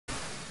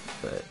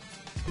but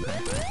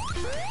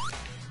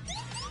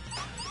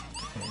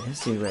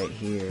let's do right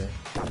here.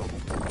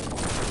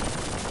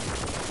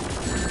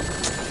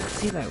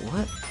 See, like,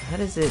 what? How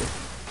does it?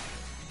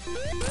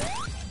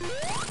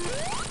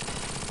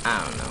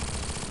 I don't know.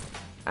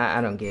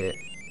 I don't get it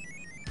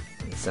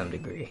in some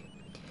degree,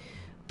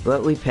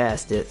 but we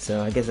passed it,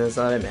 so I guess that's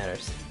all that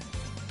matters.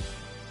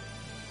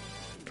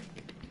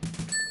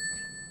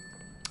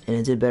 And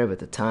it did better with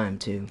the time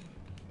too,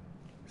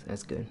 so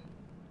that's good.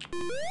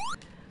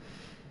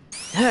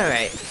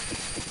 Alright,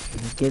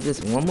 let's give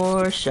this one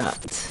more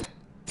shot.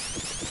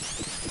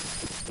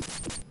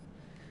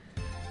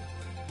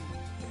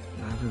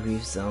 Lava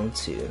Reef Zone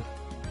 2.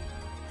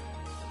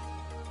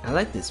 I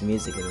like this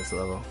music in this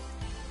level.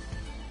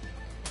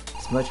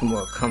 It's much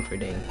more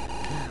comforting.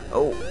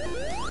 Oh!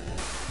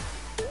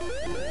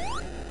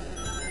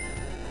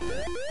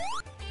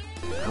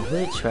 I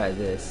would try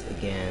this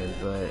again,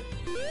 but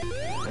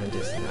I'm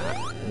just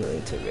not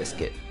willing to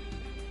risk it.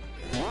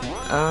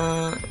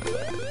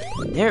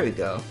 There we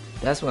go.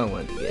 That's what I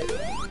wanted to get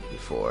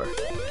before.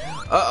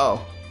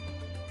 Uh-oh!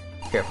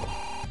 Careful.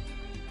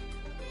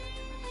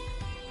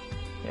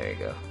 There you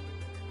go.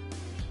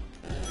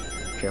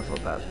 Careful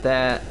about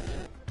that.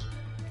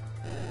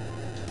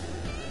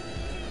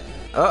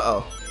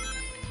 Uh-oh.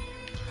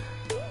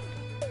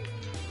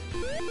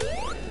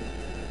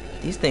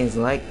 These things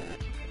like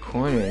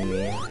cornering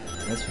me,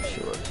 that's for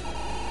sure.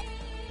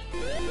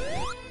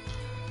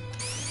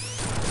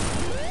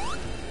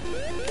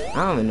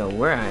 I don't even know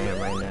where I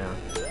am right now.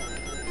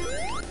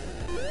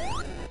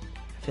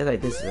 I feel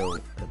like this is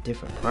a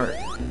different part.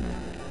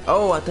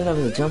 Oh, I thought that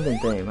was a jumping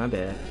thing. My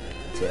bad.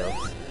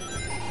 Tails.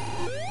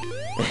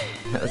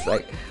 I was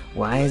like,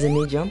 why isn't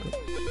he jumping?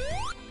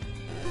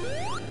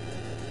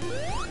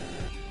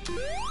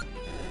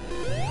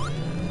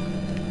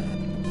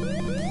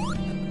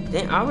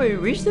 Dang, I already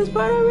reached this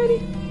part already?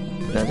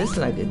 No, this is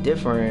like a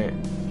different...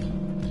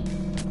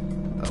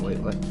 Oh, wait,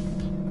 what?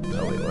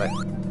 Oh, wait, what?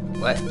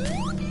 What?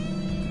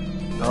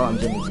 Oh, I'm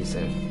jumping too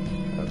soon.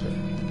 Okay.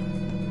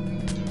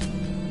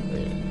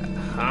 Wait,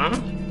 huh?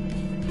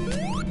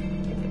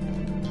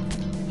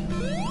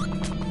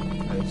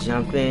 I'm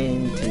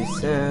jumping too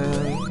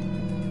soon.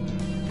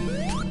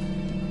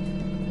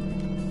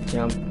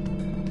 Jump.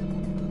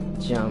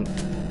 Jump.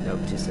 Nope,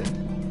 too soon.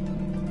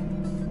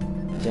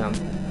 Jump.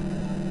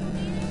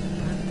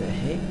 What the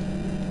heck?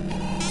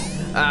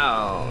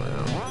 Oh,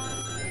 no.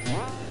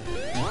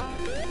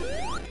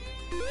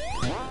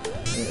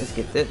 Yeah, let's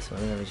get this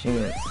while we have a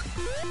chance.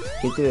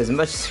 Get through as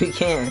much as we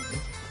can.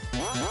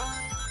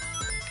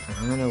 I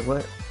don't know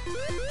what.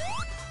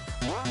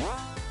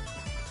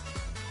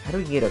 How do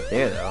we get up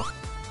there, though?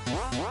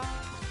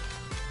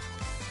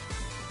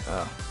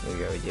 Oh, maybe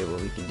we already did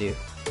what we can do.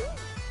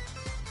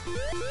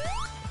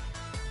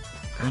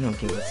 I don't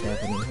get what's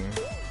happening here.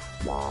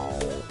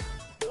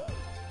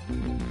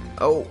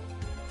 Oh!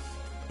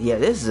 Yeah,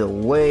 this is a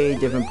way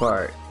different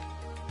part.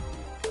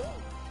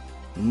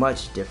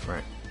 Much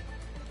different.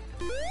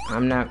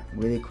 I'm not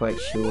really quite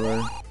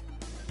sure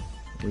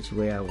which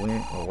way I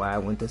went or why I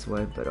went this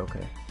way, but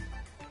okay.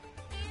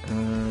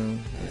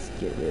 Let's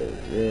get rid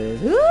of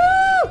this. Woo!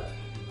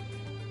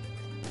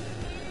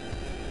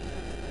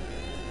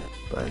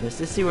 But let's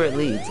just see where it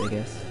leads, I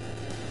guess.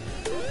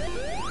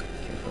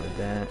 Careful with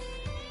that.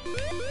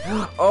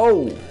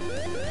 Oh!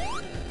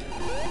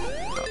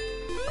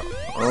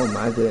 Oh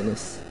my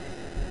goodness.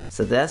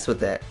 So that's what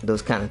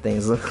those kind of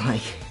things look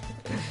like.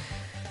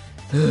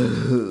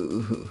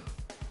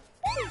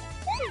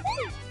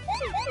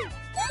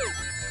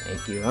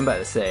 Thank you. I'm about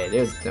to say,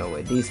 there's no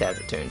way these have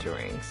to turn to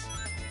rings.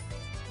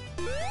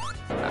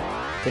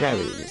 Did I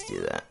really just do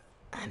that?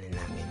 I did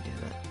not mean to do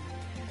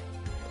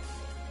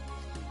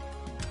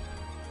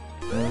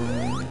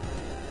that.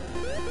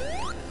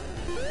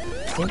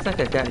 Seems like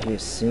I got here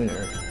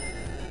sooner.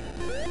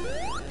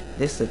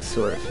 This looks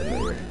sort of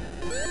familiar,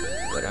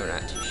 but I'm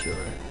not too sure.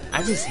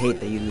 I just hate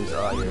that you lose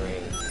all your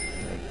rings.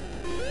 Like,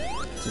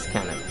 it's just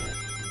kind of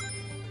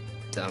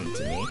dumb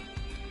to me.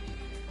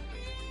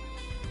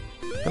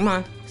 Come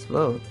on,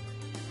 explode.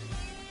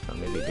 Oh,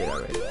 maybe it did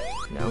already.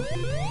 No?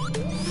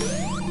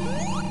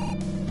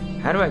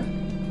 How do I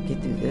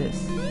get through this?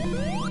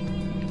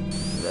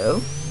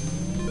 Hello?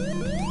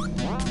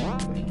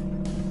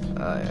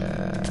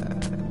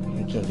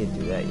 You can't get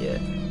through that yet.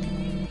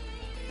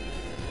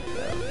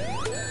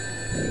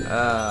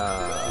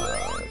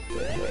 What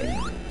the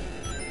heck?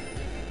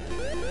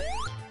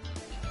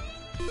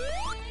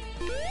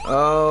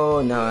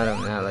 Oh, no, I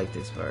don't not like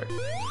this part.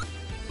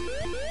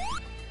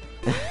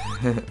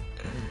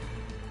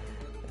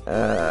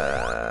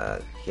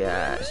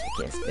 Gosh, I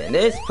can't stand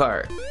this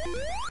part.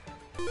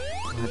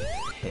 What the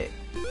heck?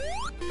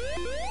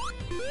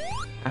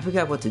 I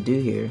forgot what to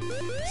do here.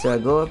 So I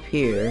go up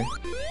here.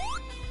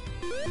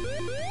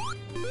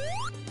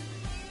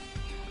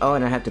 Oh,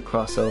 and I have to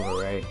cross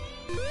over, right?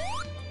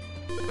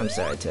 I'm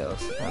sorry,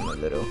 Tails. I'm a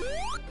little...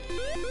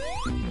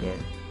 Yeah.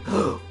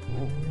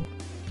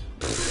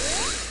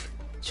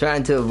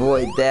 Trying to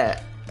avoid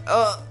that.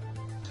 Oh!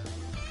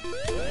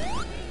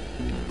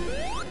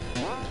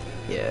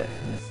 Yeah,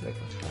 it's like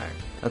a fire.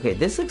 Okay,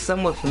 this looks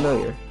somewhat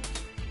familiar.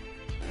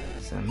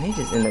 So I may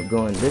just end up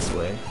going this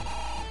way.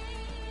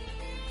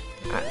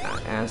 I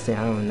honestly,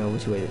 I don't know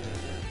which way,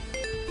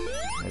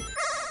 like,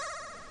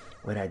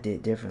 what I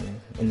did differently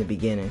in the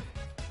beginning.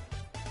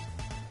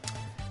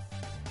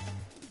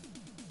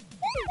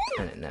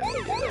 I did not mean to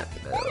do that,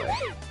 by the way.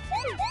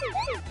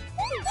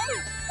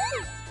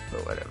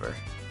 But whatever.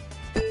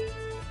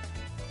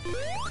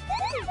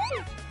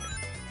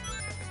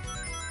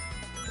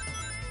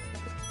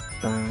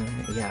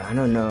 Yeah, I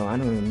don't know. I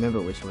don't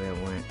remember which way I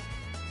went.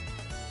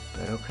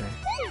 But okay.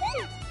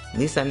 At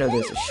least I know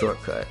there's a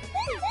shortcut.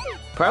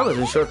 Probably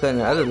was a shortcut in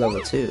the other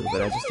level too,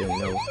 but I just didn't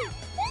know.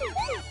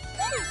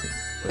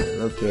 But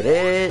look at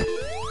it.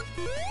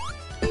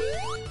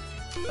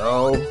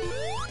 Oh.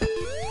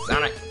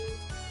 Sonic.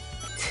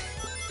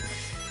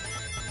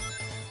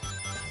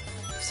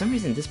 For some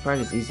reason, this part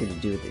is easier to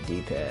do with the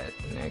D-pad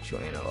than the actual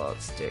analog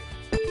stick.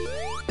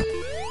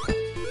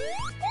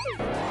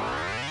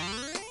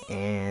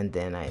 And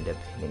then I end up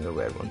hitting a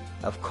red one.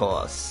 Of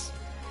course.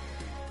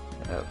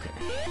 Okay.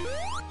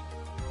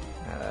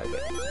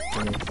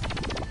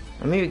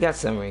 I mean, we got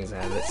some rings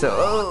out of it. So,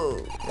 oh!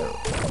 No.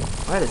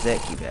 Why does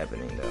that keep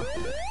happening, though?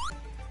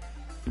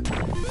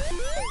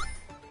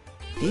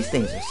 These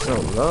things are so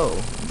low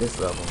in this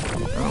level.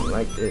 I don't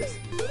like this.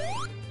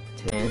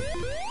 10.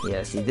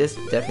 Yeah, see, this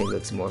definitely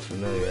looks more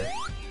familiar.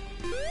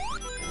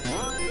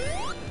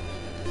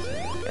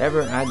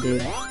 Whatever I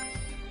did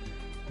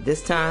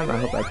this time, I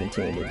hope I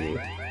continue to do.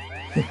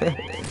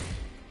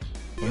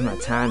 And my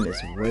time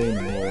is way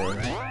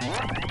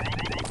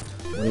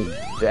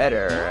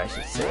better, I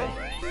should say,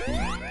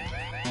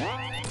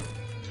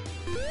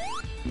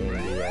 than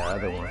the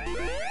other one.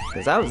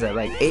 Because I was at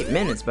like 8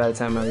 minutes by the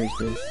time I reached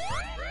this.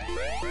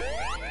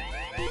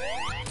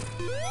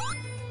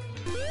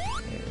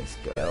 There this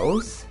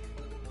goes.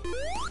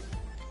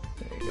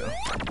 There you go.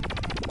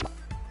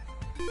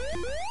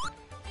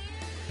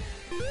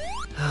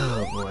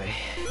 Oh boy,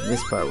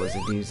 this part was a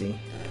doozy.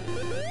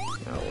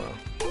 Oh well.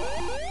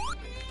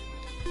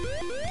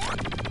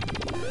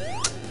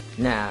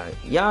 Now,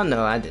 y'all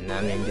know I did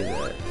not mean to do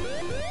that.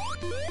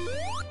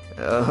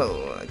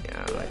 Oh, okay,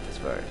 I don't like this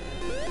part.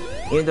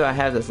 Even though I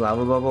have this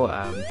lava bubble,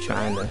 I'm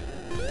trying to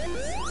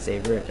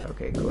savor it.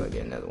 Okay, cool, I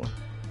get another one.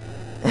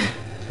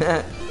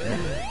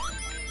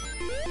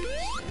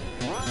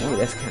 Oh,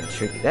 that's kind of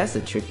tricky. That's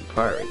the tricky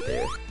part right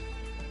there.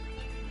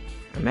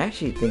 I'm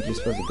actually think you're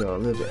supposed to go a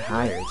little bit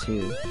higher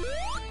too,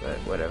 but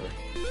whatever.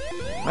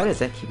 Why does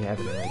that keep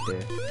happening right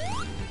there?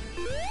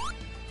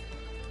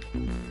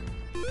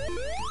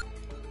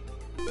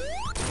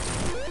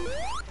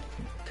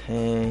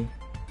 Okay.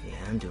 Yeah,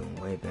 I'm doing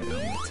way better on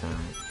my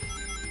time.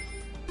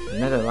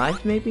 Another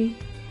life, maybe?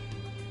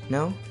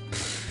 No?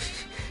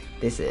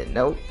 They said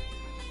nope.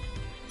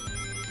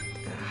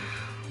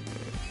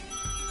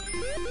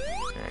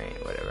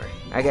 Alright, whatever.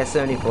 I got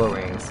 74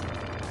 rings.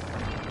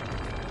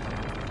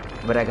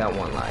 But I got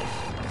 1 life,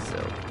 so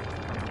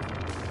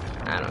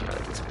I don't know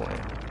at this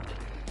point.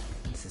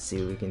 Let's just see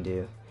what we can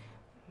do.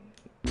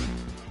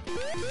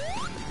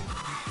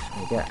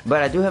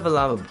 But I do have a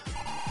lava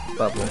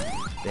bubble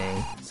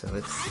thing, so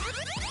let's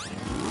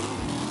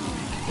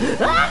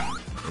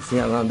see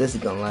how long this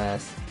is gonna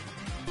last.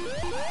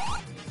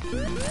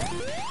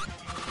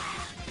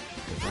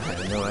 I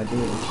have no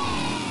idea.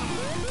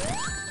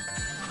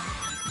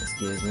 Let's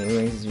get as many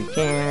rings as we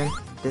can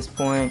at this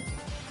point.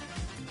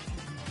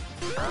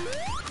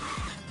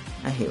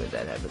 I hate when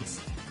that happens.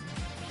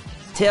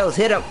 Tails,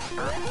 hit him!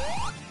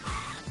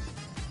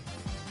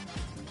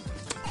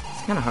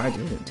 It's kind of hard to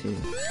hit him too,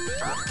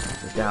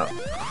 without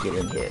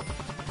getting hit.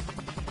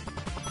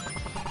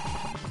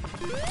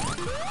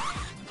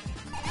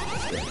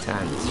 Let's get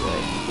time this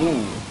way.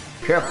 Ooh,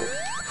 careful!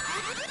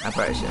 I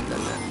probably shouldn't have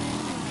done that.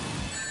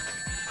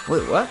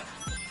 Wait, what?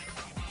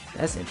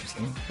 That's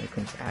interesting. That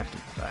comes after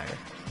the fire.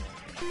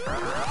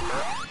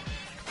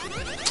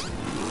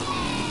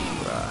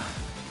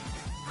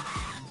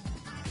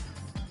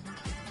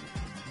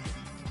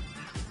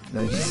 No,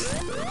 he's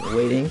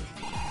waiting.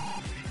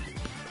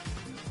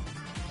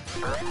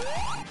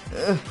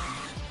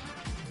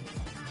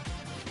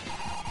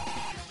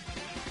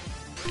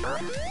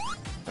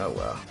 Oh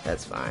well,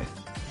 that's fine.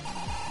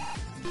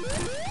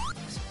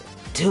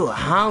 Dude,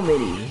 how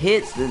many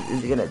hits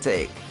is it gonna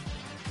take?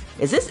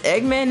 Is this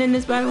Eggman in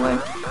this, by the way?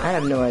 I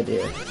have no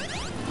idea.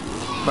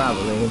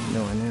 Probably,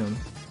 knowing him.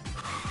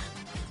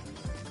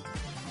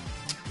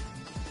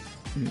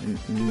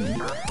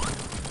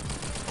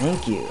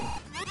 Thank you.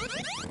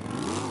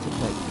 Took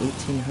like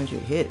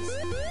 1,800 hits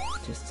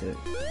just to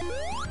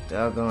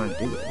doggone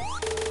do this.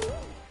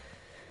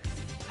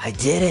 I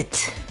did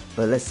it!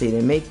 But let's see,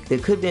 there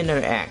could be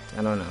another act.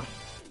 I don't know.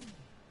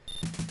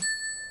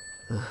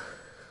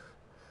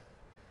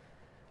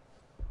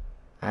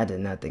 I did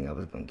not think I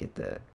was gonna get that.